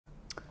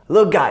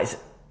Look guys,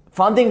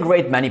 funding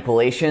rate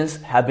manipulations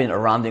have been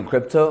around in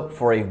crypto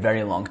for a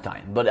very long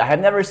time, but I have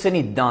never seen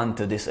it done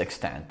to this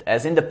extent.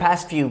 As in the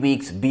past few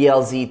weeks,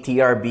 BLZ,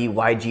 TRB,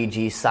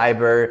 YGG,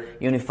 Cyber,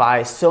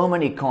 Unify, so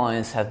many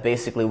coins have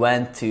basically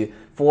went to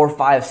 4,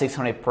 5,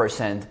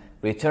 600%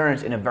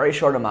 returns in a very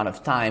short amount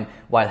of time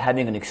while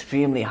having an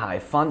extremely high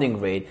funding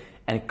rate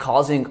and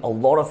causing a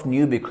lot of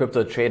newbie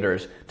crypto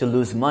traders to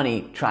lose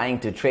money trying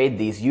to trade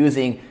these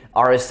using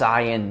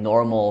RSI and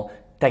normal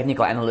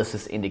technical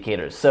analysis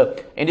indicators. So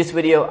in this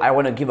video, I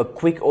want to give a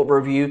quick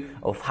overview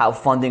of how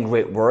funding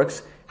rate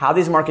works, how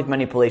these market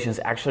manipulations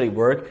actually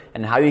work,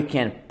 and how you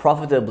can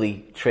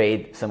profitably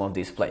trade some of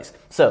these plays.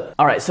 So,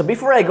 all right, so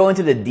before I go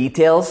into the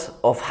details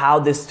of how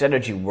this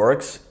strategy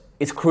works,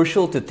 it's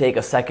crucial to take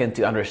a second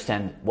to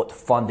understand what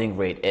funding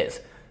rate is.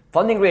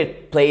 Funding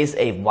rate plays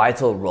a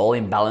vital role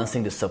in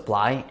balancing the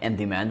supply and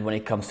demand when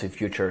it comes to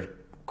future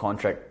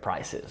contract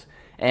prices.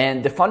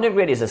 And the funding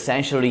rate is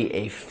essentially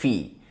a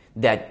fee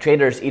that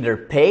traders either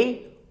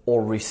pay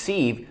or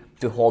receive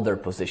to hold their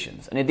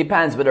positions. And it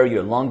depends whether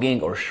you're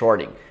longing or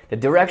shorting. The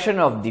direction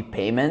of the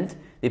payment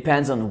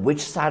depends on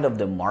which side of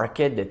the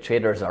market the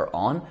traders are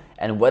on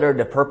and whether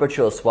the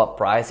perpetual swap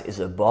price is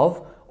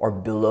above or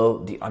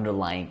below the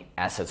underlying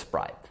assets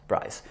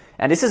price.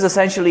 And this is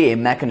essentially a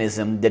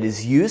mechanism that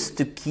is used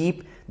to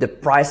keep the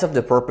price of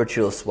the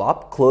perpetual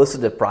swap close to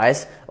the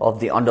price of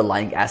the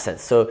underlying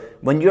assets. So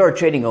when you are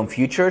trading on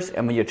futures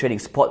and when you're trading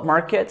spot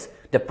markets,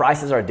 the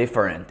prices are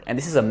different. And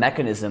this is a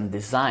mechanism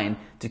designed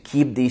to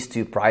keep these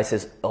two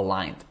prices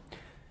aligned.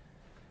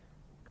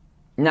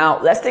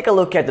 Now, let's take a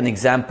look at an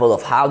example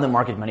of how the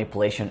market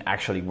manipulation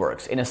actually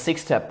works in a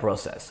 6-step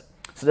process.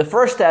 So the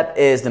first step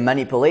is the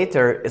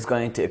manipulator is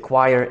going to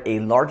acquire a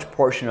large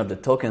portion of the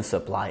token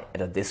supply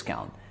at a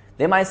discount.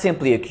 They might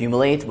simply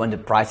accumulate when the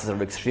prices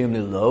are extremely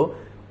low,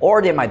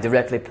 or they might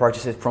directly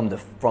purchase it from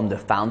the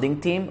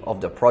founding team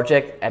of the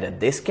project at a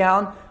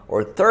discount,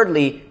 or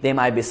thirdly, they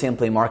might be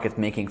simply market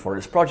making for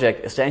this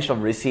project, essentially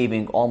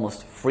receiving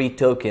almost free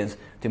tokens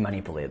to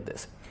manipulate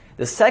this.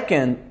 The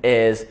second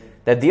is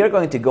that they are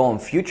going to go on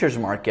futures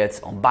markets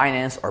on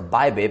Binance or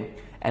Bybit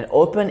and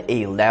open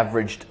a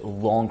leveraged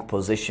long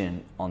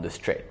position on this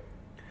trade.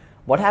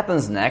 What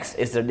happens next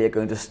is that they're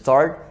going to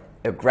start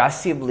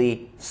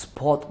aggressively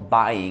spot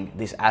buying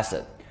this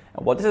asset.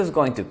 And what this is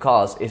going to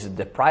cause is that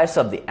the price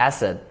of the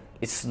asset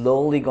is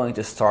slowly going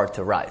to start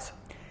to rise.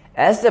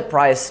 As the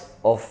price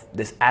of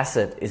this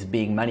asset is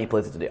being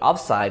manipulated to the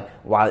upside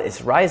while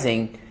it's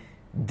rising,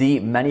 the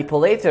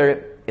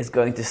manipulator is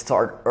going to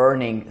start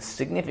earning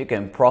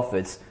significant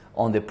profits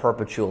on the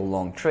perpetual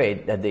long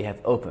trade that they have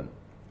opened.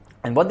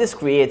 And what this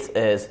creates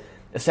is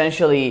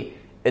essentially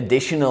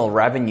additional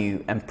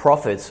revenue and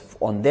profits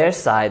on their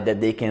side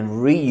that they can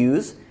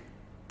reuse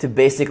to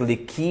basically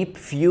keep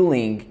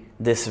fueling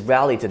this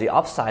rally to the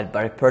upside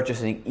by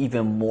purchasing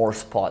even more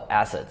spot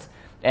assets.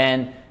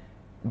 And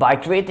by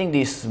creating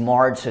these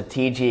smart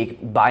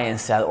strategic buy and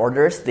sell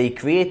orders, they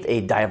create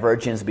a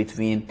divergence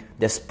between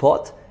the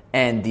spot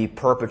and the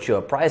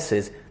perpetual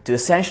prices to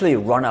essentially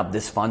run up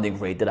this funding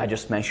rate that I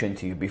just mentioned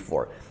to you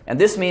before. And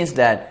this means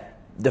that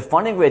the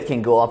funding rate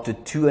can go up to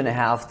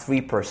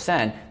 2.5%,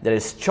 3% that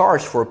is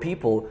charged for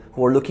people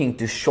who are looking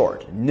to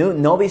short.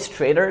 Novice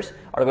traders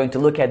are going to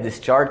look at this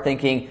chart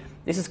thinking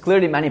this is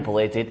clearly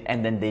manipulated,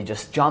 and then they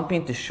just jump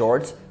into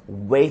shorts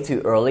way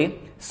too early,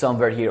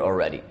 somewhere here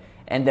already.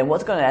 And then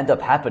what's going to end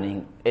up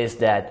happening is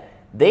that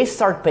they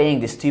start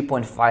paying this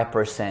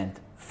 2.5%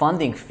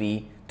 funding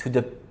fee to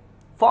the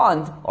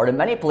fund or the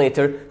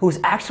manipulator who's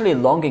actually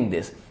longing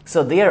this.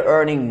 So they are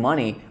earning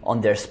money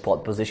on their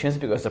spot positions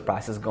because the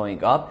price is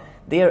going up.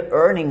 They are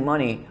earning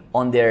money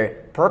on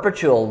their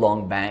perpetual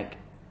long bank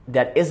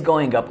that is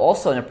going up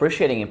also and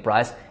appreciating in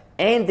price.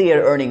 And they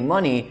are earning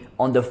money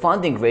on the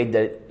funding rate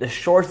that the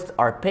shorts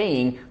are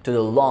paying to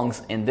the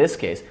longs in this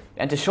case.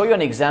 And to show you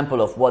an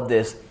example of what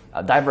this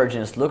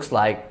divergence looks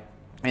like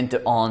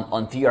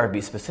on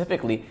TRB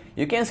specifically,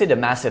 you can see the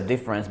massive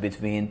difference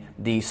between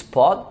the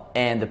spot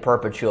and the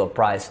perpetual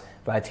price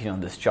right here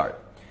on this chart.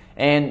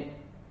 And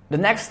the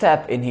next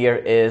step in here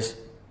is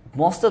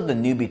most of the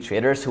newbie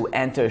traders who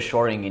enter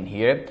shorting in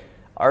here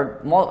are,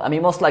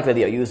 most likely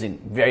they are using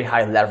very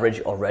high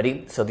leverage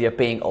already. So they are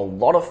paying a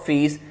lot of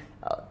fees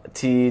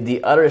to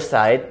the other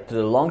side, to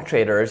the long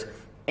traders.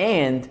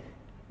 And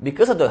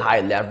because of the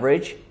high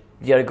leverage,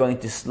 they are going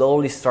to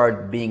slowly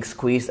start being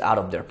squeezed out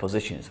of their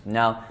positions.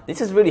 Now,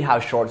 this is really how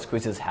short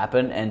squeezes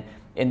happen. And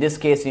in this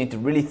case, you need to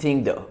really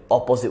think the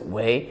opposite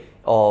way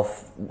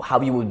of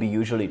how you would be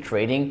usually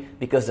trading,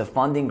 because the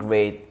funding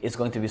rate is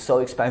going to be so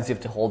expensive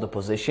to hold the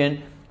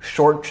position.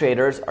 Short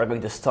traders are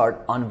going to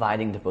start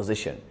unwinding the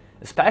position,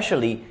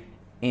 especially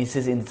it's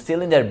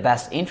still in their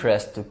best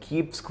interest to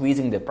keep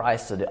squeezing the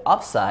price to the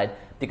upside,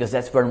 because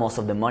that's where most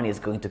of the money is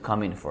going to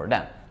come in for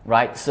them,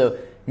 right? So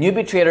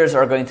newbie traders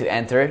are going to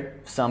enter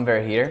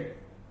somewhere here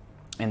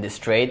in this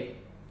trade,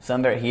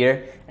 somewhere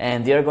here,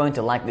 and they're going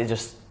to likely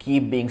just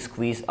keep being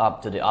squeezed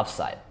up to the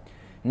upside.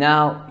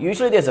 Now,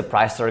 usually there's a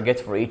price target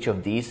for each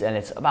of these, and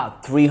it's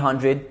about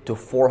 300 to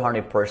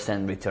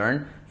 400%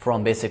 return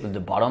from basically the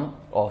bottom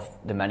of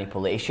the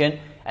manipulation.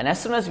 And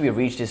as soon as we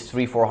reach this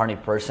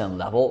 300-400%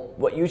 level,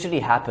 what usually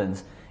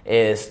happens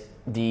is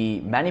the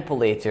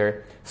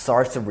manipulator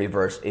starts to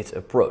reverse its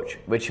approach,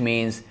 which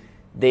means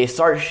they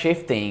start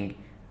shifting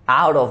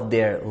out of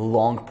their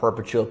long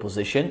perpetual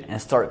position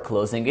and start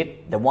closing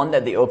it. The one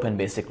that they opened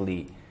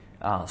basically,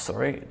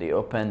 they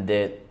opened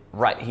it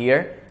right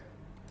here.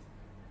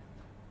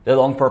 The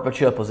long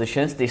perpetual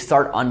positions, they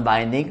start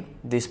unbinding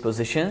these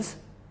positions,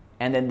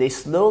 and then they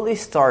slowly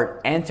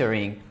start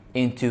entering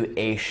into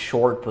a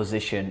short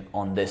position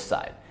on this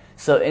side.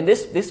 So in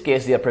this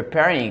case, they are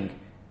preparing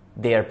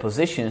their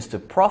positions to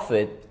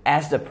profit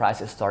as the price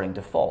is starting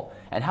to fall.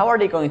 And how are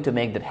they going to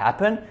make that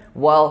happen?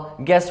 Well,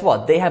 guess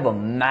what? They have a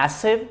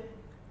massive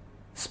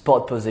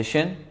spot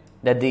position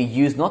that they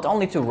use not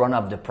only to run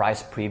up the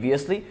price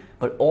previously,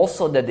 but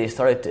also that they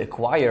started to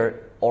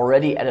acquire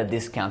already at a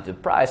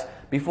discounted price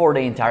before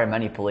the entire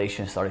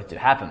manipulation started to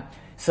happen.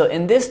 So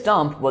in this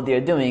dump, what they're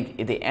doing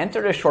is they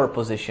enter the short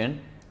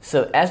position.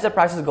 So as the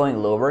price is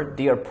going lower,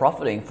 they are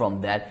profiting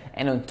from that.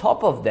 And on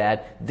top of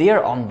that, they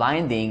are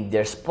unbinding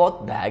their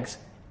spot bags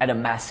at a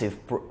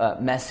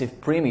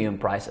massive premium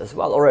price as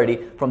well already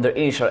from their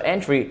initial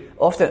entry,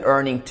 often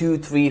earning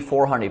 200,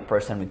 300,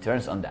 400%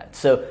 returns on that.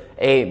 So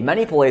a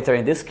manipulator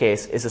in this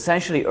case is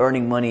essentially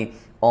earning money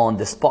on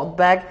the spot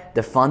bag,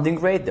 the funding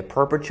rate, the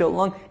perpetual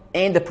long,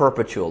 and the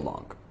perpetual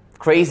long.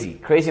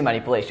 Crazy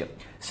manipulation.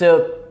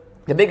 So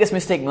the biggest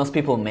mistake most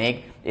people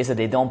make is that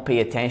they don't pay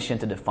attention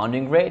to the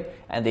funding rate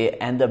and they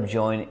end up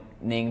joining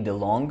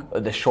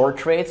the short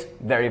trades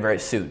very, very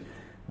soon.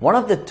 One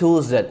of the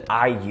tools that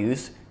I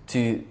use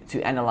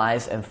to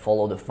analyze and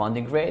follow the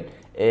funding rate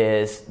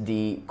is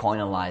the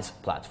Coinalyze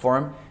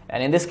platform.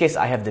 And in this case,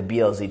 I have the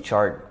BLZ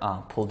chart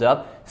pulled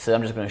up. So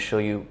I'm just going to show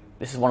you,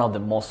 this is one of the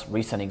most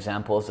recent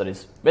examples that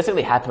is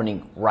basically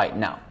happening right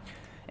now.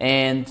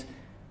 And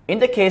in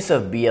the case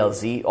of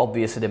BLZ,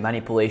 obviously the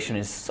manipulation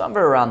is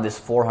somewhere around this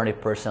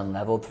 400%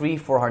 level,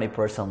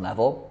 300-400%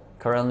 level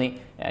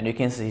currently. And you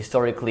can see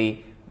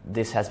historically,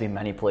 this has been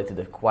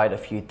manipulated quite a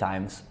few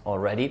times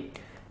already.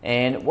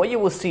 And what you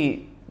will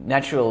see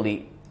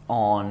naturally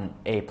on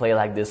a play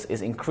like this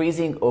is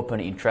increasing open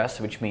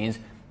interest, which means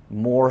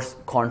more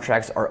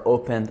contracts are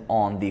opened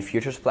on the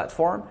futures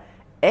platform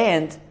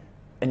and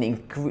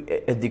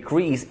a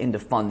decrease in the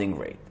funding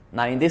rate.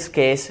 Now in this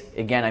case,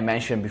 again, I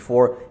mentioned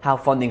before how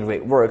funding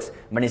rate works.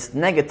 When it's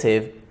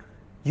negative,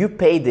 you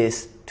pay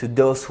this to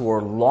those who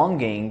are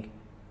longing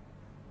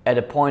at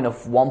a point of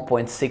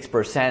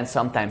 1.6%,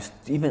 sometimes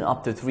even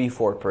up to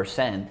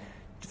 3-4%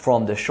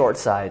 from the short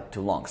side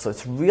to long. So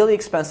it's really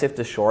expensive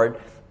to short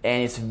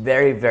and it's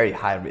very, very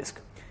high risk.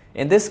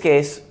 In this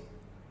case,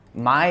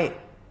 my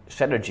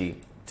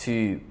strategy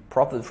to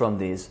profit from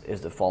this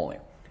is the following.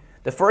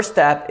 The first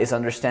step is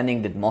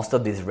understanding that most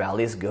of these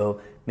rallies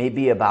go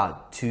maybe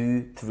about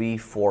 200,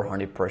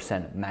 300,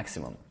 400%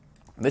 maximum,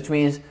 which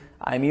means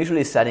I'm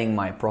usually setting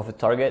my profit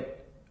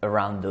target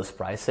around those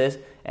prices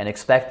and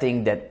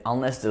expecting that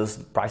unless those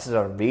prices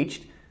are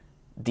reached,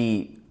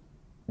 the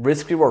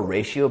risk-reward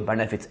ratio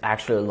benefits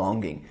actually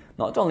longing,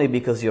 not only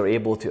because you're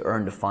able to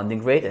earn the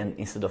funding rate and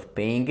instead of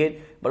paying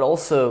it, but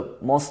also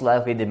most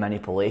likely the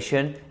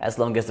manipulation, as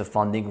long as the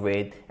funding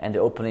rate and the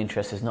open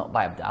interest is not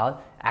wiped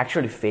out,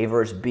 actually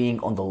favors being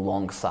on the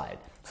long side.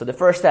 So the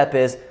first step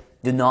is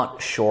do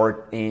not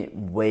short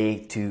way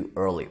too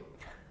early.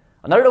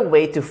 Another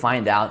way to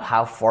find out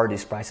how far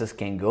these prices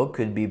can go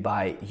could be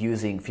by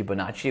using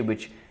Fibonacci,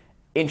 which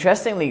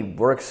interestingly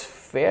works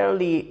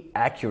fairly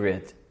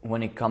accurate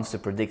when it comes to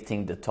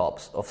predicting the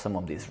tops of some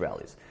of these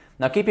rallies.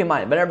 Now keep in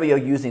mind, whenever you're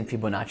using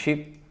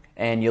Fibonacci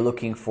and you're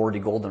looking for the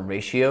golden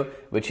ratio,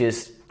 which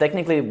is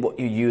technically what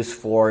you use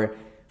for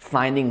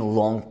finding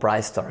long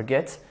price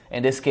targets,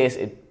 in this case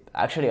it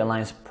actually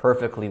aligns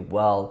perfectly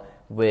well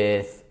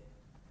with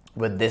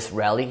this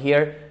rally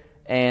here,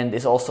 and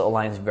this also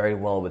aligns very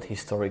well with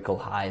historical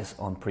highs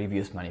on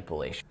previous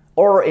manipulation.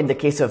 Or in the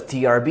case of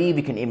TRB,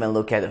 we can even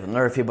look at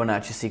another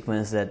Fibonacci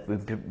sequence that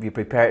we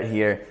prepared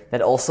here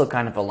that also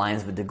kind of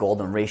aligns with the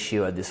golden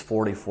ratio at this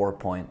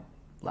 44-point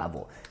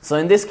level. So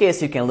in this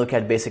case, you can look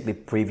at basically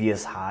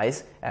previous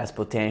highs as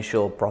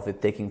potential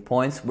profit-taking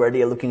points where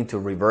they are looking to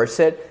reverse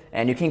it,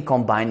 and you can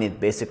combine it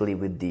basically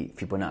with the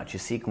Fibonacci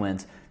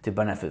sequence to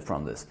benefit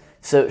from this.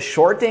 So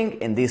shorting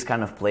in these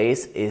kind of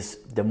plays is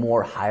the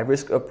more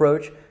high-risk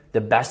approach. The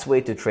best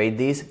way to trade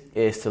these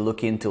is to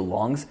look into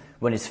longs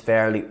when it's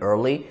fairly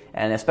early,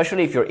 and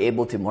especially if you're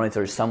able to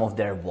monitor some of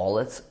their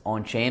wallets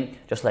on chain,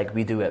 just like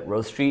we do at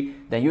Rose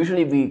Street, then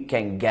usually we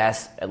can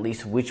guess at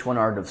least which one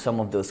are some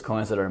of those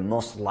coins that are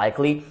most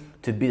likely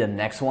to be the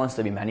next ones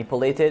to be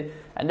manipulated,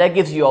 and that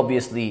gives you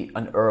obviously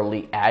an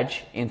early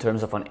edge in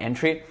terms of an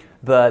entry.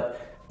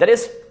 But that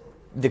is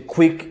the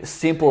quick,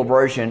 simple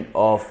version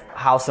of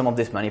how some of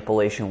this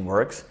manipulation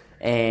works,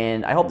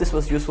 and I hope this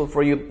was useful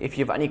for you. If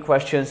you have any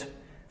questions,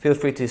 feel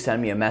free to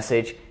send me a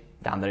message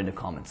down there in the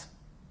comments.